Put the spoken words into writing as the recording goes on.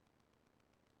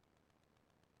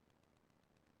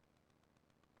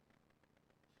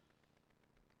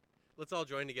Let's all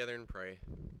join together and pray.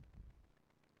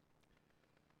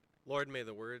 Lord, may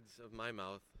the words of my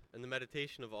mouth and the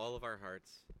meditation of all of our hearts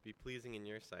be pleasing in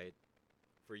your sight,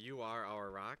 for you are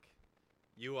our rock,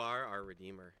 you are our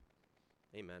Redeemer.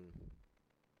 Amen.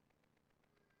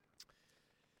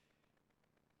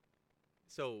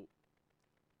 So,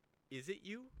 is it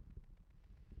you?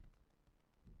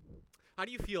 How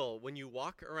do you feel when you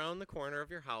walk around the corner of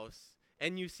your house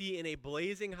and you see in a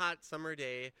blazing hot summer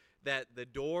day that the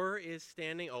door is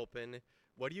standing open?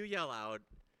 What do you yell out?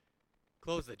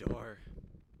 Close the door.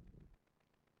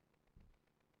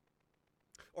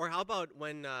 Or how about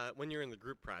when you're in the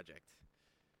group project?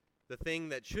 The thing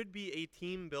that should be a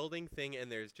team building thing,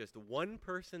 and there's just one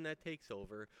person that takes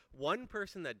over, one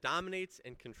person that dominates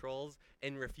and controls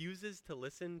and refuses to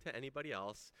listen to anybody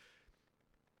else.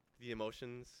 The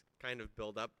emotions kind of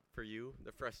build up for you.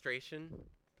 The frustration,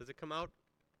 does it come out?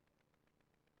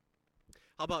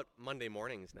 How about Monday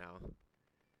mornings now,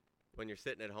 when you're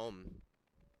sitting at home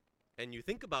and you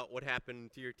think about what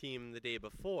happened to your team the day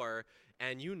before,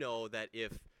 and you know that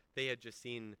if they had just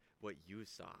seen what you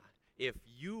saw, if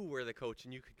you were the coach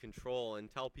and you could control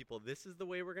and tell people this is the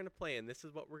way we're going to play and this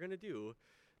is what we're going to do,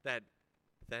 that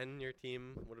then your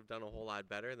team would have done a whole lot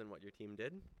better than what your team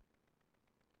did.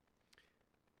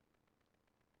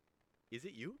 Is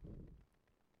it you?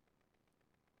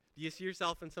 Do you see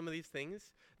yourself in some of these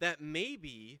things? That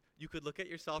maybe you could look at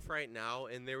yourself right now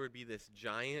and there would be this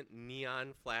giant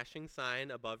neon flashing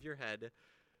sign above your head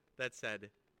that said,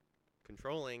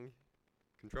 controlling,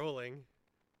 controlling,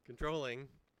 controlling.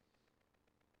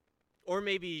 Or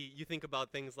maybe you think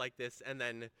about things like this and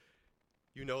then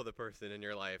you know the person in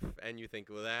your life and you think,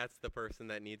 well, that's the person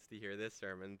that needs to hear this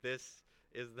sermon. This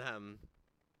is them.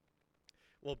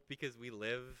 Well, because we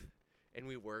live and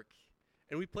we work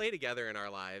and we play together in our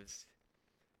lives,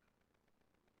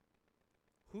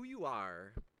 who you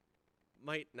are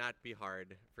might not be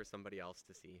hard for somebody else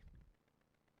to see.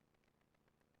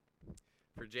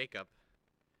 For Jacob,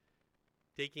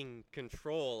 taking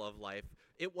control of life,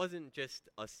 it wasn't just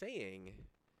a saying.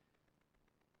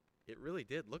 It really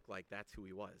did look like that's who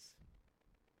he was.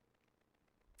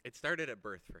 It started at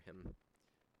birth for him.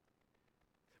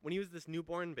 When he was this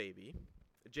newborn baby,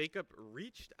 Jacob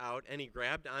reached out and he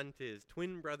grabbed onto his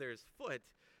twin brother's foot,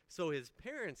 so his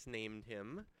parents named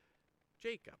him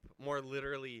Jacob. More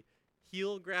literally,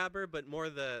 heel grabber, but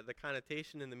more the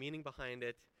connotation and the meaning behind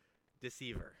it,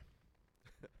 deceiver.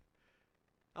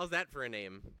 How's that for a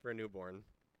name for a newborn?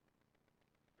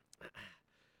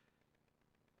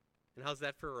 And how's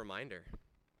that for a reminder?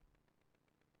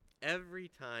 Every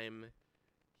time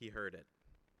he heard it,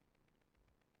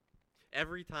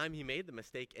 every time he made the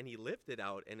mistake and he lived it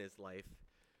out in his life,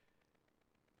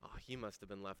 he must have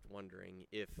been left wondering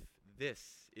if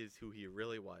this is who he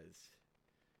really was.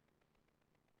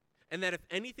 And that if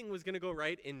anything was going to go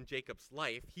right in Jacob's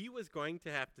life, he was going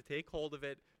to have to take hold of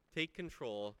it, take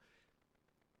control,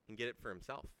 and get it for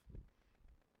himself.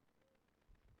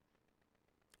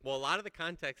 Well, a lot of the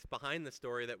context behind the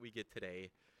story that we get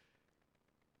today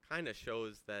kind of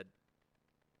shows that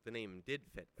the name did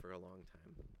fit for a long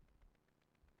time.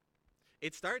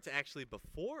 It starts actually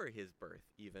before his birth,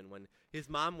 even when his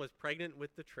mom was pregnant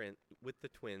with the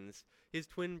twins. His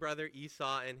twin brother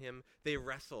Esau and him, they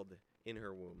wrestled in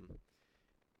her womb.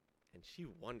 And she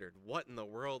wondered what in the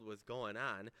world was going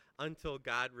on until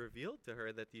God revealed to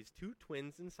her that these two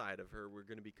twins inside of her were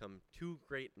going to become two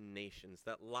great nations,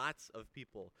 that lots of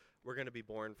people were going to be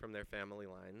born from their family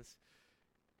lines,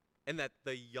 and that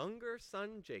the younger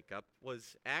son, Jacob,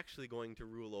 was actually going to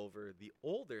rule over the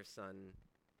older son,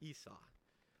 Esau.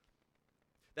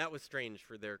 That was strange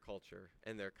for their culture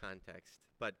and their context.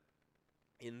 But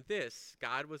in this,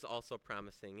 God was also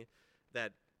promising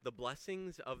that the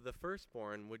blessings of the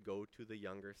firstborn would go to the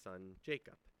younger son,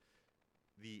 Jacob.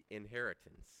 The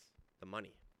inheritance, the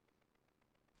money,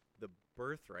 the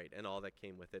birthright, and all that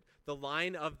came with it. The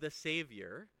line of the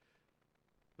Savior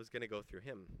was going to go through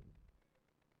him.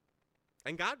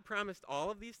 And God promised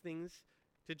all of these things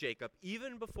to Jacob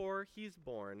even before he's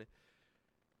born.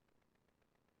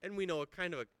 And we know a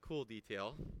kind of a cool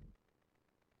detail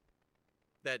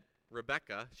that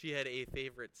Rebekah, she had a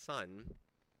favorite son,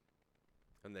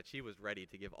 and that she was ready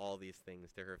to give all these things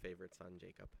to her favorite son,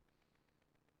 Jacob.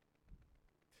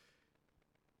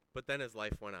 But then as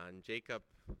life went on, Jacob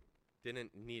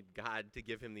didn't need God to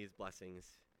give him these blessings.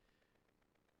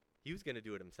 He was going to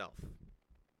do it himself.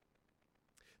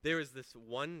 There was this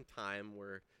one time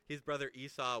where his brother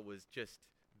Esau was just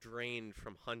drained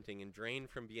from hunting and drained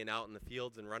from being out in the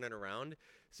fields and running around.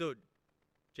 So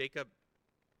Jacob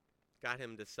got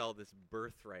him to sell this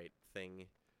birthright thing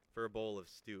for a bowl of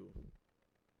stew.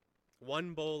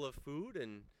 one bowl of food,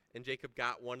 and Jacob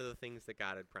got one of the things that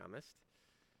God had promised.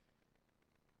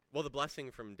 Well, the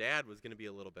blessing from dad was going to be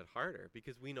a little bit harder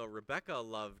because we know Rebekah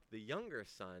loved the younger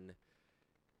son,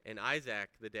 and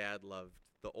Isaac, the dad, loved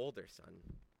the older son.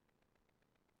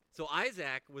 So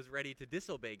Isaac was ready to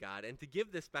disobey God and to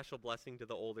give this special blessing to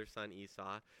the older son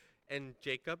Esau, and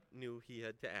Jacob knew he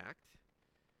had to act.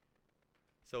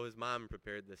 So his mom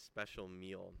prepared this special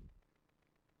meal.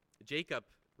 Jacob,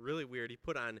 really weird, he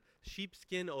put on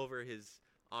sheepskin over his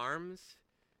arms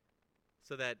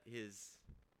so that his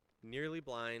nearly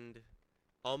blind,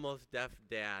 almost deaf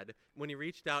dad, when he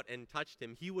reached out and touched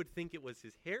him, he would think it was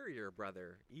his hairier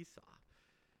brother, Esau.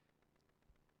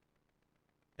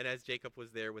 And as Jacob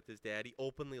was there with his dad, he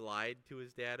openly lied to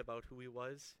his dad about who he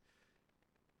was.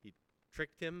 He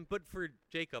tricked him. But for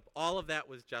Jacob, all of that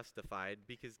was justified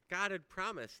because God had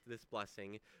promised this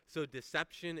blessing. So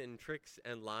deception and tricks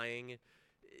and lying,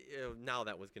 now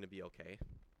that was going to be okay.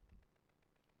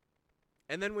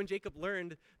 And then when Jacob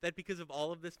learned that because of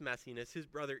all of this messiness, his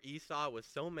brother Esau was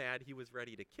so mad he was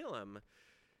ready to kill him,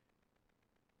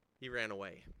 he ran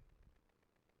away.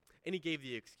 And he gave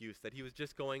the excuse that he was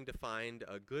just going to find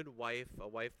a good wife, a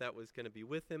wife that was going to be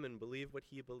with him and believe what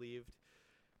he believed.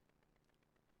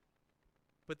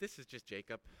 But this is just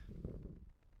Jacob.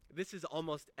 This is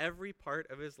almost every part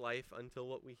of his life until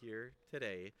what we hear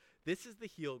today. This is the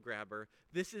heel grabber.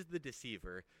 This is the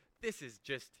deceiver. This is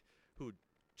just who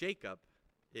Jacob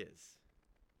is.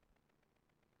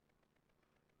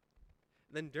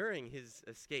 And then during his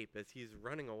escape, as he's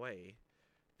running away,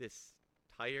 this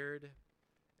tired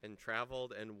and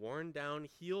traveled and worn down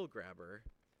heel grabber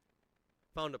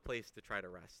found a place to try to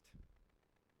rest.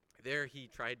 There he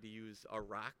tried to use a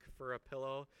rock for a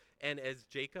pillow, and as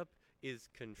Jacob is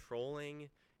controlling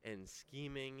and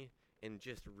scheming and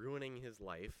just ruining his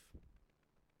life,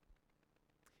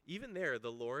 even there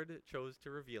the Lord chose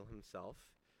to reveal himself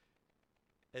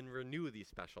and renew these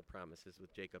special promises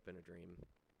with Jacob in a dream.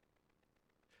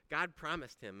 God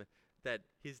promised him that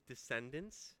his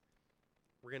descendants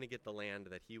were going to get the land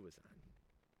that he was on.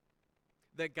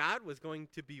 That God was going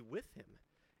to be with him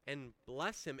and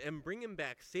bless him and bring him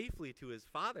back safely to his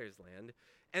father's land,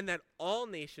 and that all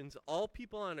nations, all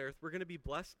people on earth were going to be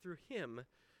blessed through him,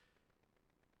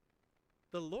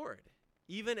 the Lord.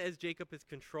 Even as Jacob is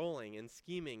controlling and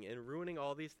scheming and ruining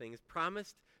all these things,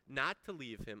 promised not to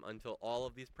leave him until all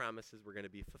of these promises were going to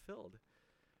be fulfilled.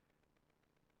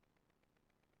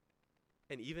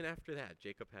 And even after that,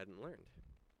 Jacob hadn't learned.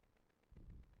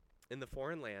 In the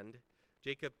foreign land,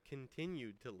 Jacob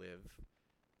continued to live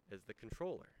as the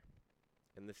controller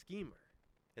and the schemer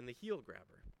and the heel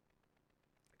grabber,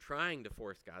 trying to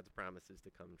force God's promises to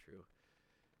come true.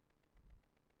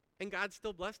 And God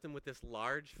still blessed him with this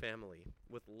large family,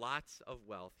 with lots of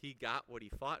wealth. He got what he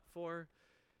fought for.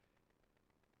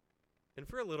 And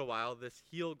for a little while, this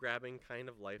heel-grabbing kind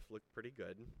of life looked pretty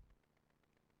good.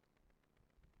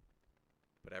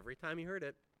 But every time he heard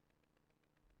it,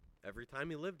 every time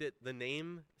he lived it, the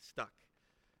name stuck.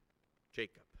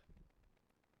 Jacob.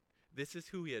 This is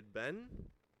who he had been.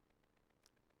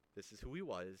 This is who he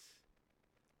was.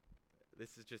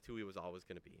 This is just who he was always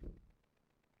going to be.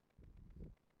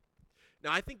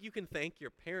 Now, I think you can thank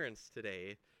your parents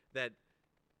today that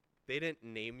they didn't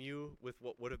name you with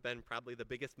what would have been probably the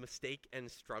biggest mistake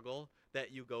and struggle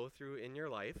that you go through in your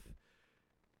life.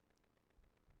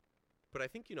 But I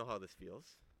think you know how this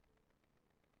feels.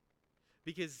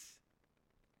 Because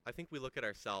I think we look at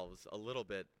ourselves a little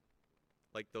bit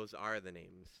like those are the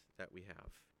names that we have.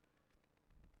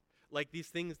 Like these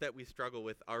things that we struggle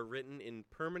with are written in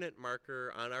permanent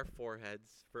marker on our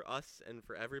foreheads for us and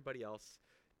for everybody else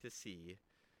to see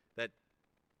that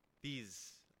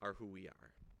these are who we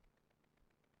are.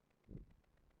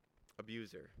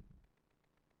 Abuser.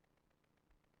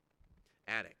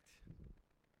 Addict.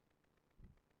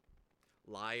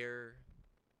 Liar.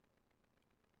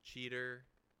 Cheater.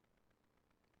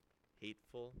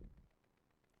 Hateful.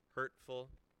 Hurtful.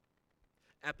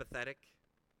 Apathetic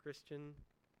Christian.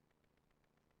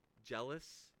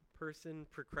 Jealous person.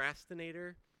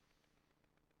 Procrastinator.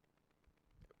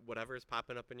 Whatever is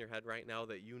popping up in your head right now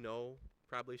that you know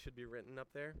probably should be written up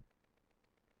there.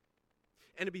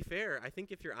 And to be fair, I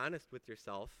think if you're honest with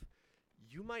yourself,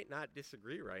 you might not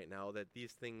disagree right now that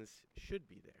these things should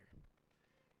be there.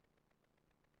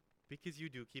 Because you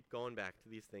do keep going back to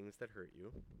these things that hurt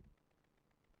you.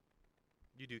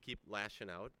 You do keep lashing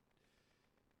out.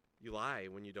 You lie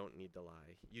when you don't need to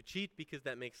lie. You cheat because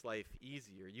that makes life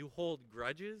easier. You hold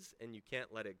grudges and you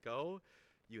can't let it go.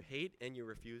 You hate and you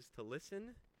refuse to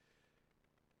listen.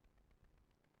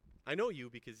 I know you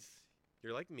because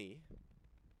you're like me.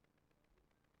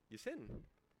 You sin.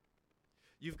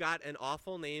 You've got an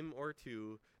awful name or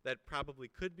two that probably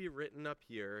could be written up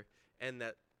here and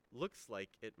that looks like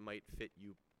it might fit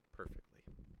you perfectly.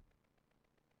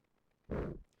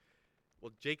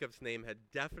 Well, Jacob's name had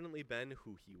definitely been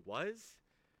who he was,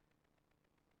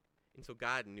 and so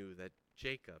God knew that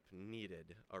Jacob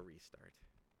needed a restart.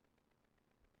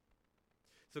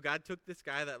 So God took this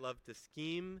guy that loved to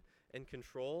scheme and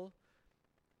control,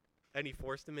 and he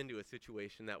forced him into a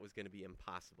situation that was going to be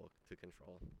impossible to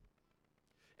control.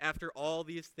 After all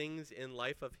these things in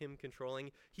life of him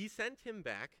controlling, he sent him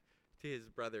back to his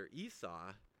brother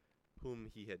Esau, whom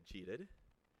he had cheated,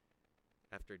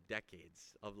 after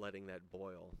decades of letting that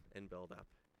boil and build up.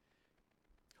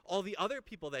 All the other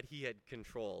people that he had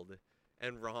controlled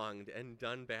and wronged and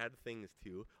done bad things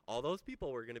to, all those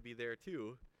people were going to be there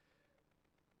too.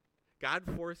 God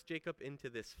forced Jacob into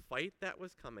this fight that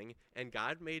was coming, and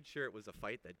God made sure it was a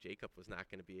fight that Jacob was not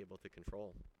going to be able to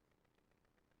control.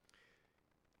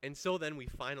 And so then we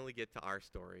finally get to our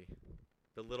story,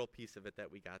 the little piece of it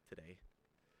that we got today.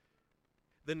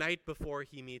 The night before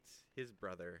he meets his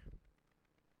brother,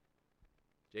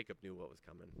 Jacob knew what was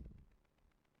coming.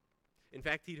 In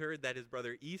fact, he'd heard that his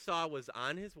brother Esau was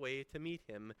on his way to meet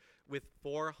him with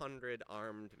 400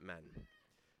 armed men.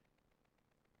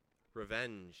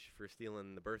 Revenge for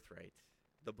stealing the birthright.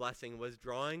 The blessing was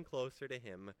drawing closer to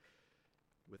him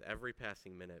with every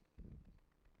passing minute.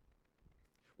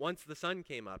 Once the sun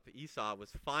came up, Esau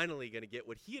was finally going to get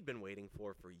what he had been waiting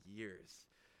for years.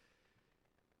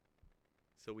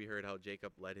 So we heard how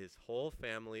Jacob led his whole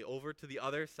family over to the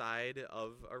other side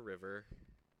of a river,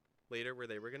 later where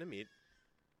they were going to meet.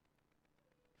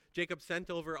 Jacob sent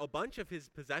over a bunch of his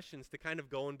possessions to kind of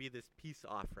go and be this peace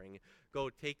offering. Go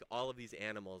take all of these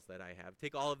animals that I have,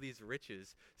 take all of these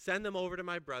riches, send them over to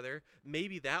my brother.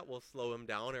 Maybe that will slow him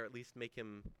down, or at least make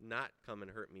him not come and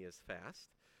hurt me as fast.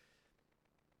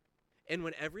 And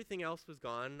when everything else was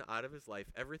gone out of his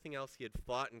life, everything else he had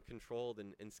fought and controlled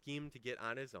and schemed to get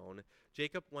on his own,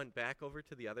 Jacob went back over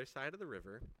to the other side of the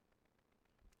river,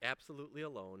 absolutely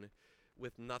alone,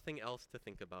 with nothing else to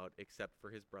think about except for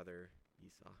his brother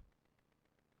Esau.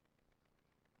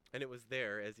 And it was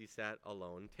there, as he sat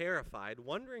alone, terrified,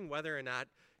 wondering whether or not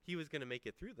he was going to make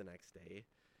it through the next day,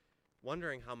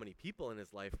 wondering how many people in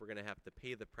his life were going to have to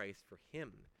pay the price for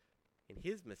him and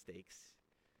his mistakes.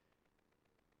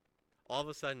 All of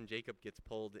a sudden, Jacob gets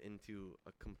pulled into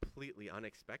a completely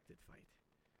unexpected fight.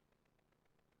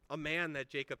 A man that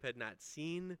Jacob had not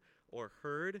seen or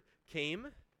heard came,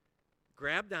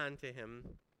 grabbed onto him,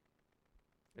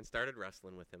 and started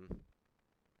wrestling with him.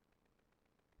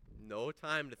 No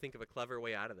time to think of a clever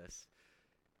way out of this.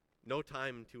 No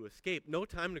time to escape. No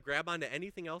time to grab onto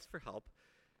anything else for help.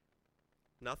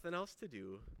 Nothing else to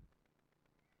do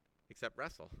except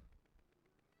wrestle.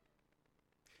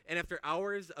 And after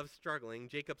hours of struggling,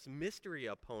 Jacob's mystery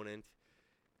opponent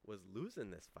was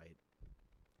losing this fight.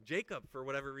 Jacob, for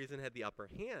whatever reason, had the upper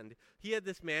hand. He had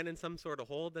this man in some sort of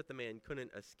hold that the man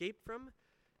couldn't escape from.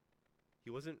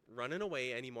 He wasn't running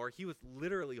away anymore. He was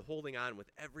literally holding on with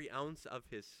every ounce of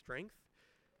his strength.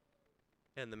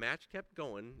 And the match kept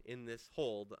going in this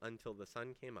hold until the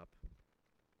sun came up.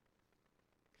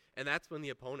 And that's when the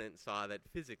opponent saw that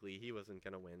physically he wasn't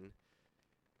going to win.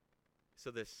 So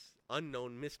this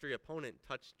unknown mystery opponent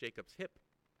touched Jacob's hip,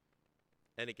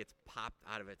 and it gets popped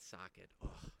out of its socket. Oh,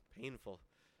 painful.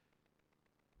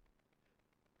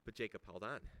 But Jacob held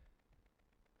on.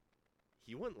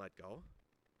 He wouldn't let go.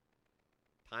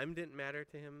 Time didn't matter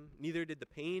to him. Neither did the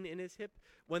pain in his hip.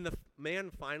 When the man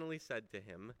finally said to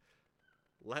him,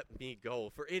 "Let me go,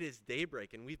 for it is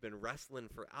daybreak, and we've been wrestling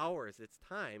for hours. It's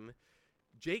time,"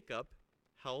 Jacob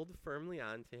held firmly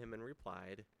on to him and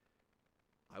replied,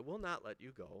 "I will not let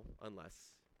you go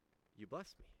unless you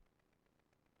bless me."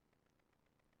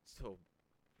 So,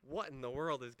 what in the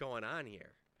world is going on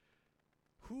here?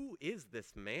 Who is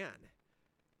this man?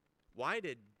 Why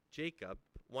did Jacob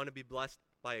want to be blessed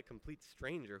by a complete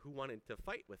stranger who wanted to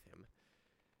fight with him?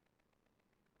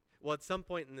 Well, at some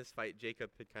point in this fight,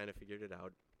 Jacob had kind of figured it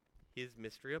out. His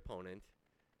mystery opponent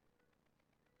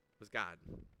was God.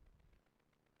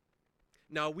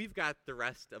 Now, we've got the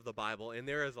rest of the Bible, and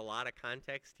there is a lot of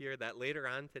context here that later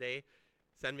on today,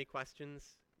 send me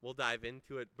questions, we'll dive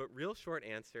into it. But real short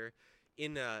answer,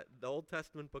 in the Old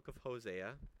Testament book of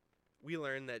Hosea, we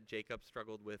learn that Jacob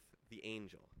struggled with the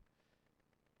angel.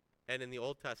 And in the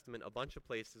Old Testament, a bunch of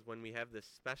places, when we have this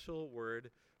special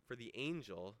word for the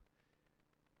angel,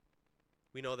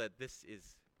 we know that this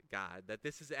is God, that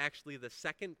this is actually the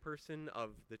second person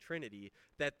of the Trinity,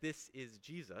 that this is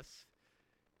Jesus.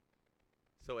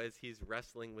 So as he's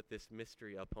wrestling with this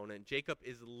mystery opponent, Jacob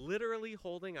is literally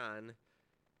holding on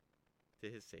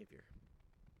to his Savior.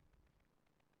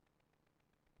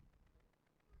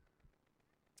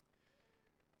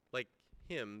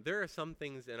 Him, there are some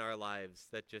things in our lives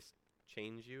that just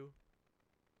change you.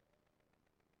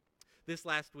 This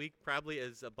last week, probably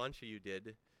as a bunch of you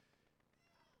did,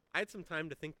 I had some time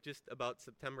to think just about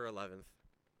September 11th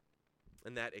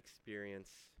and that experience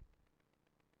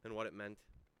and what it meant.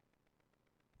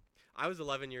 I was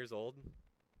 11 years old,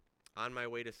 on my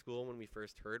way to school when we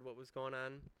first heard what was going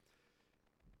on.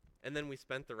 And then we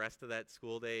spent the rest of that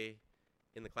school day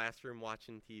in the classroom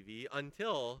watching TV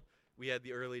until we had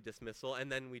the early dismissal,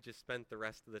 and then we just spent the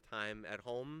rest of the time at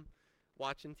home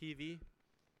watching TV.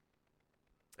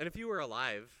 And if you were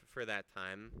alive for that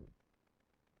time,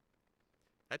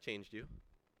 that changed you.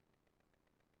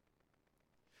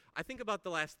 I think about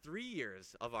the last 3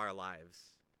 years of our lives.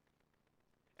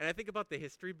 And I think about the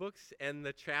history books and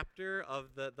the chapter of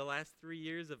the last 3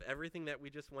 years of everything that we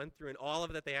just went through and all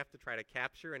of that they have to try to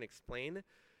capture and explain.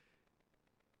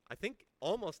 I think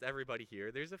almost everybody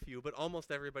here, there's a few, but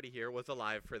almost everybody here was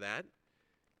alive for that.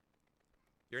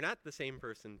 You're not the same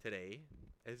person today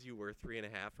as you were 3.5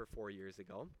 or 4 years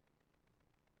ago.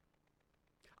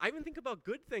 I even think about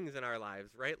good things in our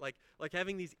lives, right? Like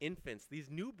having these infants, these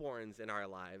newborns in our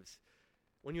lives.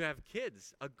 When you have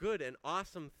kids, a good and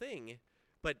awesome thing,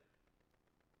 but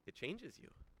it changes you.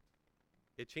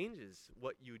 It changes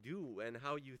what you do and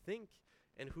how you think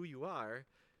and who you are.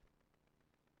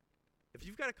 If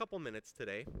you've got a couple minutes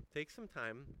today, take some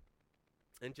time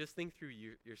and just think through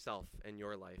yourself and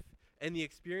your life and the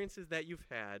experiences that you've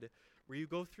had where you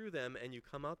go through them and you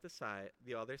come out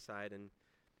the other side and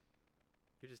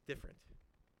you're just different.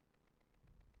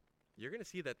 You're going to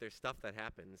see that there's stuff that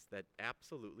happens that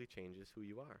absolutely changes who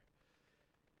you are.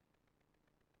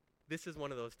 This is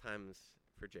one of those times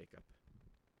for Jacob.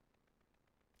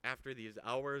 After these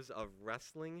hours of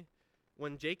wrestling,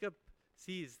 when God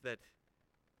sees that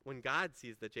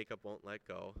Jacob won't let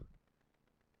go,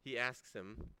 he asks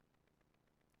him,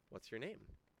 "What's your name?"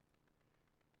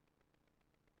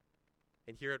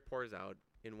 And here it pours out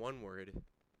in one word,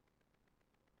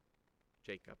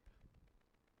 Jacob.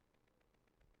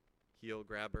 Heel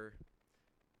grabber,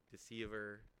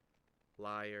 deceiver,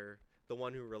 liar, the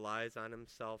one who relies on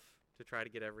himself to try to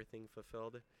get everything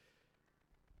fulfilled.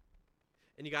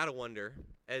 And you got to wonder,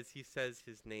 as he says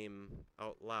his name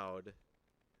out loud,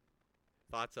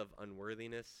 thoughts of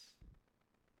unworthiness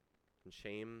and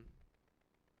shame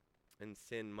and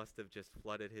sin must have just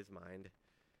flooded his mind.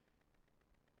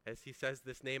 As he says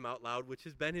this name out loud, which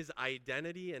has been his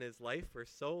identity in his life for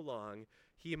so long,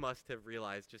 he must have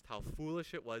realized just how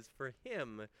foolish it was for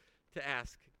him to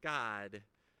ask God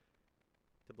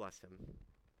to bless him.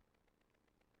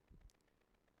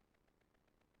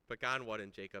 But God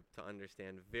wanted Jacob to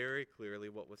understand very clearly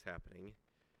what was happening.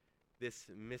 This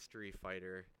mystery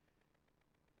fighter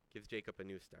gives Jacob a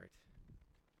new start.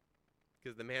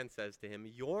 Because the man says to him,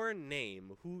 your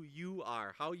name, who you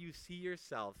are, how you see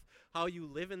yourself, how you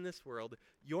live in this world,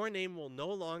 your name will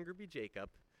no longer be Jacob,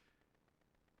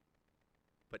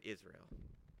 but Israel.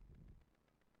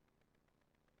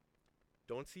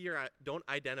 Don't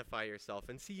identify yourself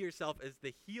and see yourself as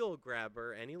the heel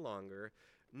grabber any longer.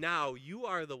 Now you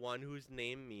are the one whose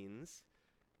name means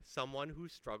someone who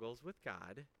struggles with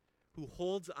God, who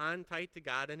holds on tight to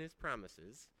God and his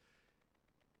promises,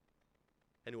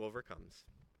 and who overcomes.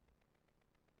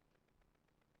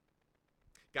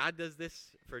 God does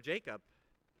this for Jacob.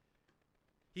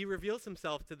 He reveals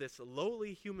himself to this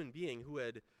lowly human being who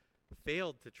had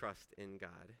failed to trust in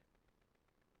God.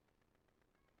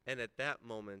 And at that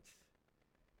moment,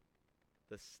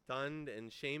 the stunned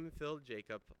and shame-filled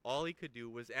Jacob, all he could do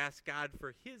was ask God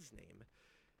for his name.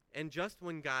 And just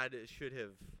when God should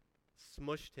have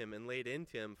smushed him and laid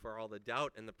into him for all the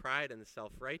doubt and the pride and the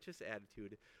self-righteous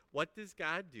attitude, what does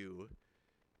God do?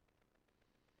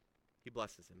 He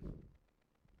blesses him.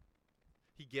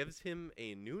 He gives him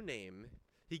a new name.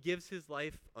 He gives his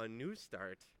life a new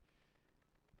start.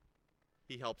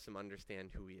 He helps him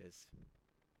understand who he is.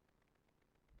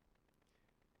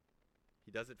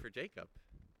 He does it for Jacob.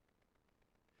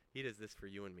 He does this for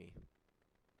you and me.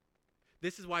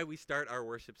 This is why we start our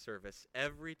worship service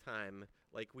every time,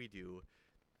 like we do,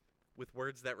 with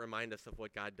words that remind us of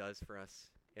what God does for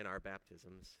us in our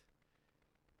baptisms.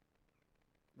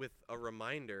 With a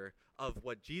reminder of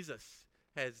what Jesus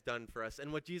has done for us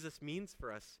and what Jesus means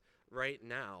for us right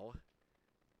now,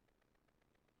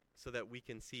 so that we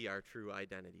can see our true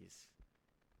identities.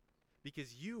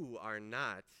 Because you are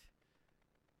not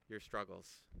your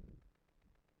struggles.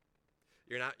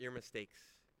 You're not your mistakes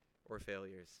or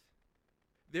failures.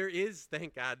 There is,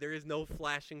 thank God, there is no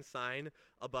flashing sign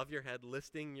above your head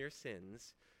listing your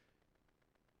sins.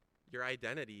 Your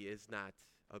identity is not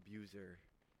abuser,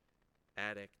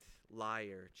 addict,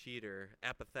 liar, cheater,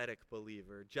 apathetic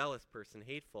believer, jealous person,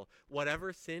 hateful,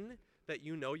 whatever sin that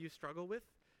you know you struggle with,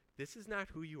 this is not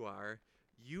who you are.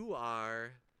 You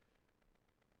are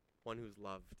one who's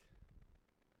loved,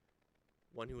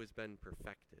 one who has been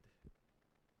perfected,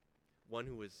 one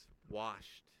who is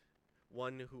washed,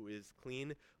 one who is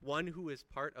clean, one who is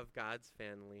part of God's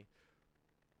family,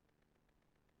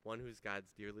 one who's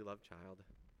God's dearly loved child.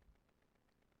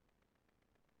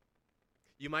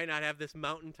 You might not have this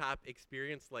mountaintop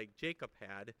experience like Jacob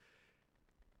had,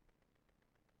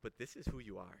 but this is who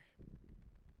you are.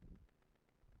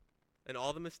 And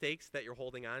all the mistakes that you're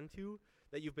holding on to,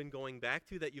 that you've been going back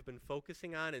to, that you've been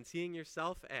focusing on and seeing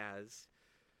yourself as,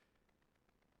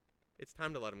 it's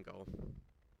time to let them go.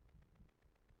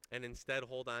 And instead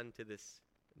hold on to this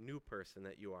new person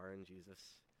that you are in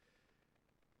Jesus.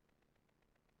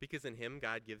 Because in him,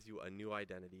 God gives you a new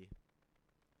identity,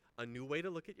 a new way to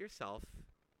look at yourself,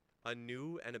 a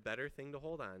new and a better thing to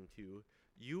hold on to.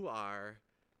 You are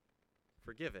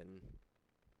forgiven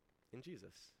in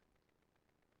Jesus.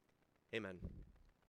 Amen.